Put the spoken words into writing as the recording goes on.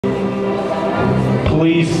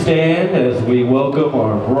Please stand as we welcome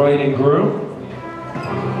our bride and groom.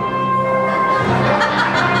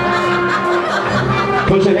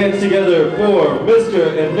 Put your hands together for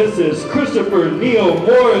Mr. and Mrs. Christopher Neil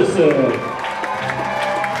Morrison.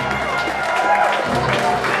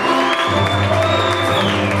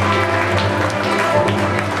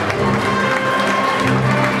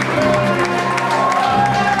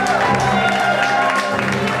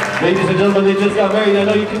 Ladies and gentlemen, they just got married. I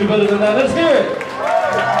know you can do better than that. Let's hear it.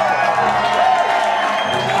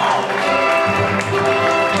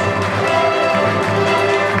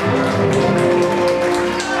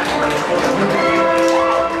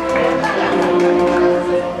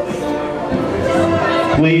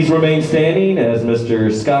 Please remain standing as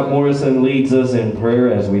Mr. Scott Morrison leads us in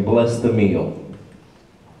prayer as we bless the meal.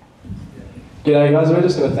 G'day guys, we're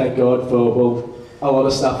just going to thank God for, well, a lot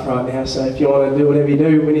of stuff right now, so if you want to do whatever you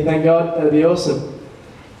do when you thank God, that'd be awesome.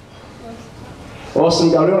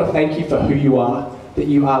 Awesome, God, we want to thank you for who you are, that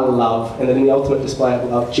you are love, and that in the ultimate display of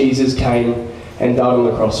love, Jesus came and died on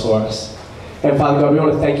the cross for us. And Father God, we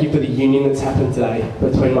want to thank you for the union that's happened today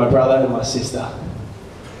between my brother and my sister.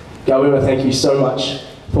 God, we want to thank you so much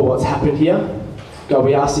for what's happened here. God,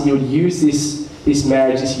 we ask that you would use this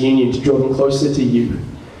marriage, this union, to draw them closer to you.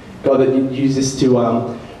 God, that you'd use this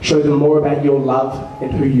to show them more about your love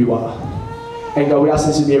and who you are. And God, we ask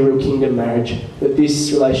this to be a real kingdom marriage, that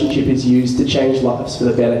this relationship is used to change lives for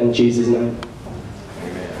the better in Jesus' name.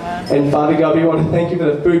 Amen. And Father God, we want to thank you for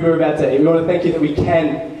the food we're about to eat. We want to thank you that we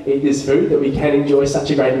can eat this food, that we can enjoy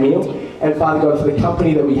such a great meal. And Father God, for the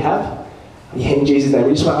company that we have, in Jesus' name,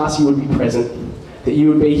 we just want to ask you would be present, that you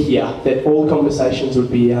would be here, that all conversations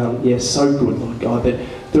would be so good, Lord God, that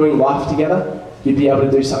doing life together, you'd be able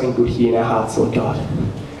to do something good here in our hearts, Lord God.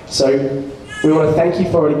 So we want to thank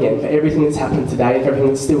you for it again, for everything that's happened today, for everything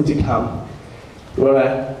that's still to come. We want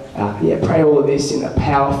to pray all of this in the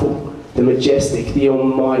powerful, the majestic, the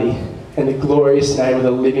almighty, and the glorious name of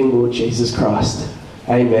the living Lord Jesus Christ.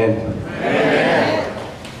 Amen. Amen.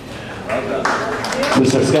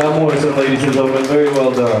 Mr. Scott Morrison, ladies and gentlemen, very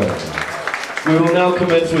well done. We will now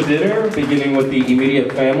commence with dinner, beginning with the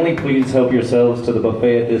immediate family. Please help yourselves to the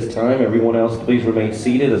buffet at this time. Everyone else, please remain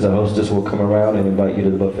seated as the hostess will come around and invite you to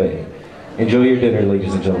the buffet. Enjoy your dinner,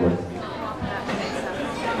 ladies and gentlemen.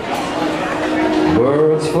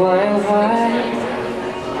 Birds flying high,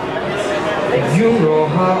 you know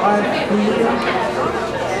how I feel.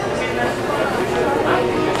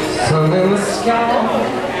 Sun in the sky,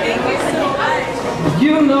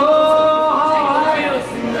 you know how I feel.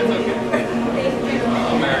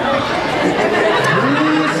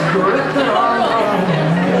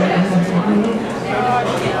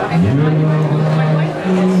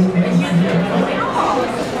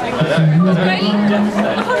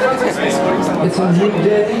 It's a new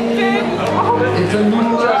day. It's a new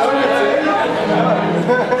life.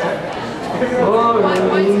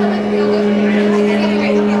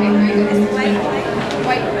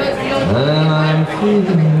 And I'm feeling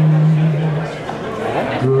good.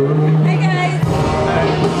 Hey guys.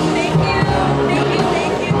 Thank you. Thank you.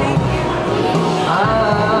 Thank you. Thank you.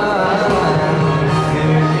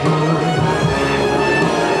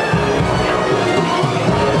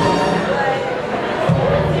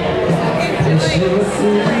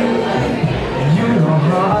 You know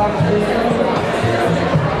how I feel.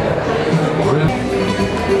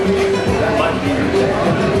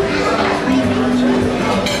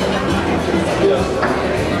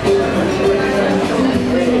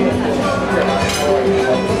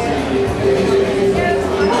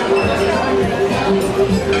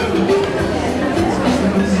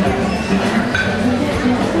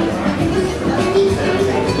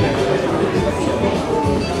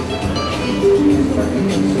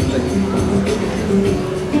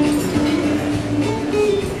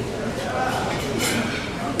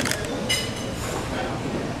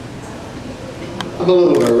 I'm a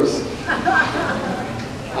little nervous.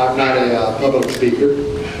 I'm not a public speaker.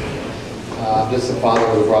 I'm just a father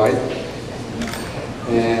of the bride.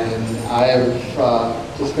 And I have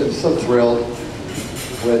just been so thrilled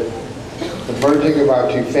with the merging of our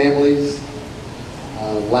two families.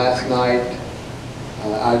 Last night,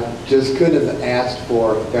 I just couldn't have asked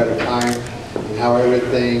for a better time and how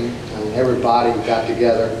everything and everybody got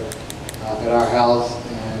together at our house,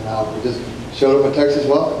 and we just showed them a Texas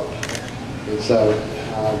welcome. And so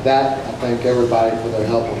that, I thank everybody for their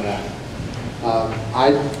help on that.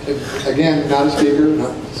 Again, not a speaker,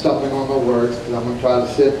 not stumbling on my words, because I'm going to try to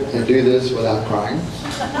sit and do this without crying.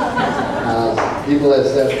 People have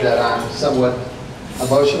said that I'm somewhat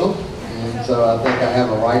emotional, and so I think I have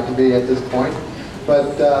a right to be at this point.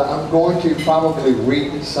 But I'm going to probably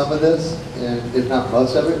read some of this, and if not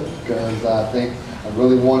most of it, because I think I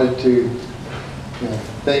really wanted to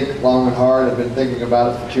think long and hard. I've been thinking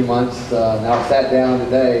about it for 2 months. Now I sat down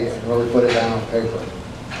today and really put it down on paper.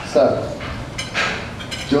 So,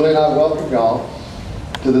 Julie and I welcome y'all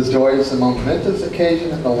to this joyous and momentous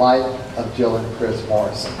occasion in the life of Jill and Chris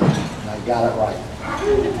Morrison. And I got it right.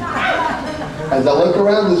 As I look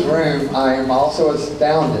around this room, I am also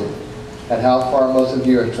astounded at how far most of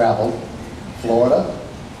you have traveled. Florida,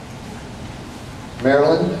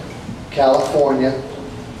 Maryland, California,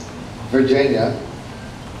 Virginia,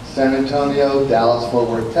 San Antonio, Dallas, Fort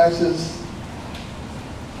Worth, Texas,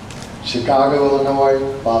 Chicago, Illinois,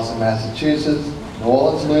 Boston, Massachusetts, New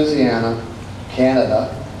Orleans, Louisiana, Canada,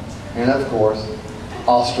 and of course,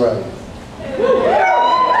 Australia.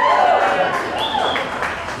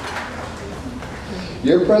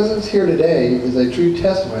 Your presence here today is a true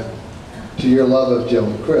testament to your love of Jill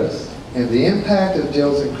and Chris, and the impact of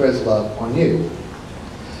Jill's and Chris' love on you.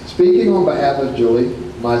 Speaking on behalf of Julie,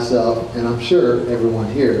 myself, and I'm sure everyone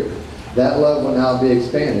here, that love will now be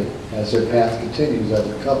expanded as their path continues as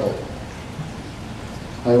a couple.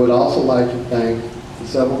 I would also like to thank the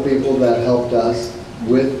several people that helped us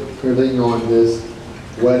with putting on this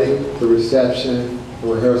wedding, the reception, the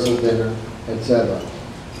rehearsal dinner, etc.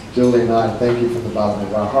 Julie and I thank you from the bottom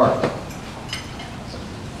of our heart.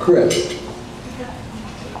 Chris,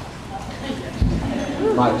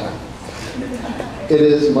 my time. It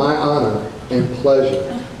is my honor and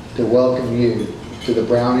pleasure to welcome you to the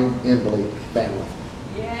Browning-Embley family.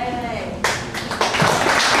 Yay!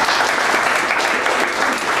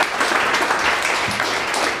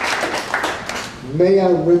 May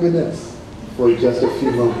I reminisce for just a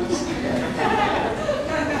few moments.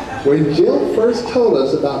 When Jill first told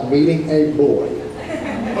us about meeting a boy,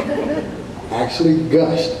 actually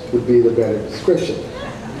gushed would be the better description.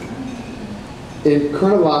 In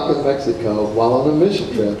Cuernavaca, Mexico, while on a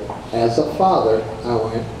mission trip, as a father, I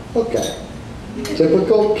went, okay,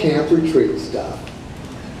 typical camp retreat stuff.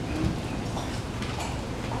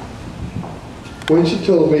 When she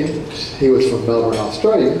told me he was from Melbourne,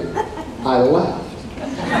 Australia, I laughed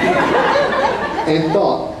and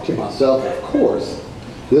thought to myself, of course,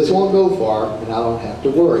 this won't go far and I don't have to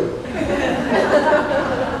worry.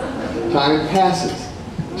 Time passes.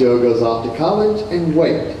 Joe goes off to college and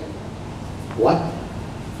wait. What?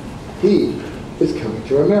 He is coming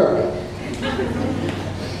to America.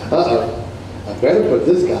 Uh-oh. I better put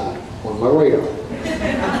this guy on my radar.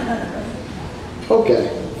 Okay,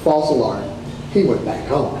 false alarm. He went back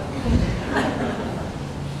home.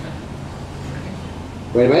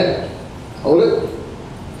 Wait a minute. Hold it.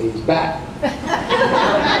 He's back.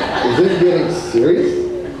 Is this getting serious?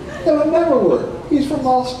 That would never work. He's from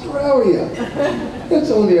Australia.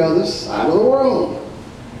 It's on the other side of the world.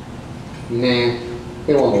 Nah,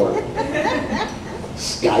 it won't work.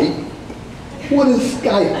 Skype? What is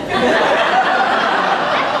Skype?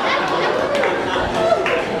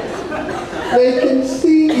 They can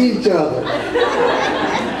see each other.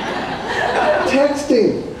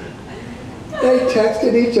 Texting. They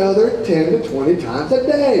texted each other 10 to 20 times a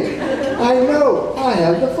day. I know, I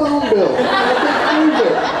have the phone bill. I can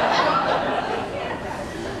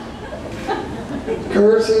prove it.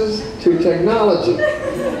 Curses to technology.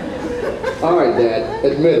 All right, Dad,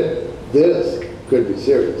 admit it. This could be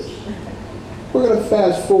serious. We're going to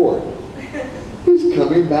fast forward. He's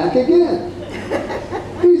coming back again.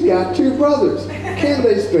 He's got 2 brothers. Can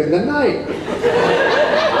they spend the night?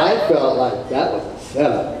 I felt like that was a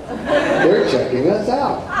setup. They're checking us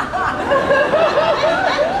out.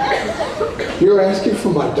 You're asking for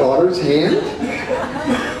my daughter's hand?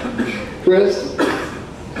 Chris,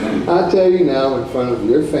 I tell you now in front of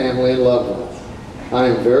your family and loved ones, I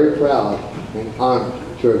am very proud and honored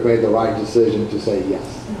to have made the right decision to say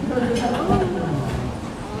yes.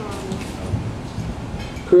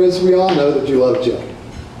 Chris, we all know that you love Jill.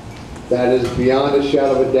 That is beyond a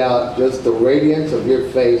shadow of a doubt, just the radiance of your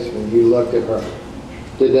face when you looked at her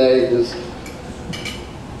today.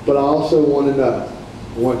 But I also want to know,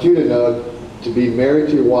 I want you to know, to be married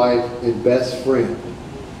to your wife and best friend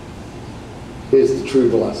is the true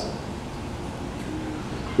blessing.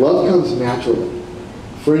 Love comes naturally.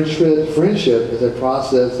 Friendship is a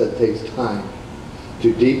process that takes time.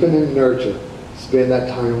 To deepen and nurture, spend that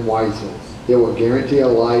time wisely. It will guarantee a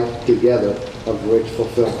life together of rich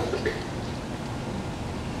fulfillment.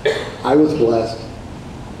 I was blessed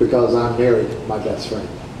because I married my best friend.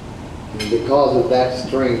 And because of that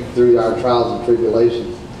strength through our trials and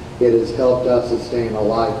tribulations, it has helped us sustain a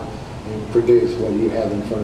life and produce what you have in front of you.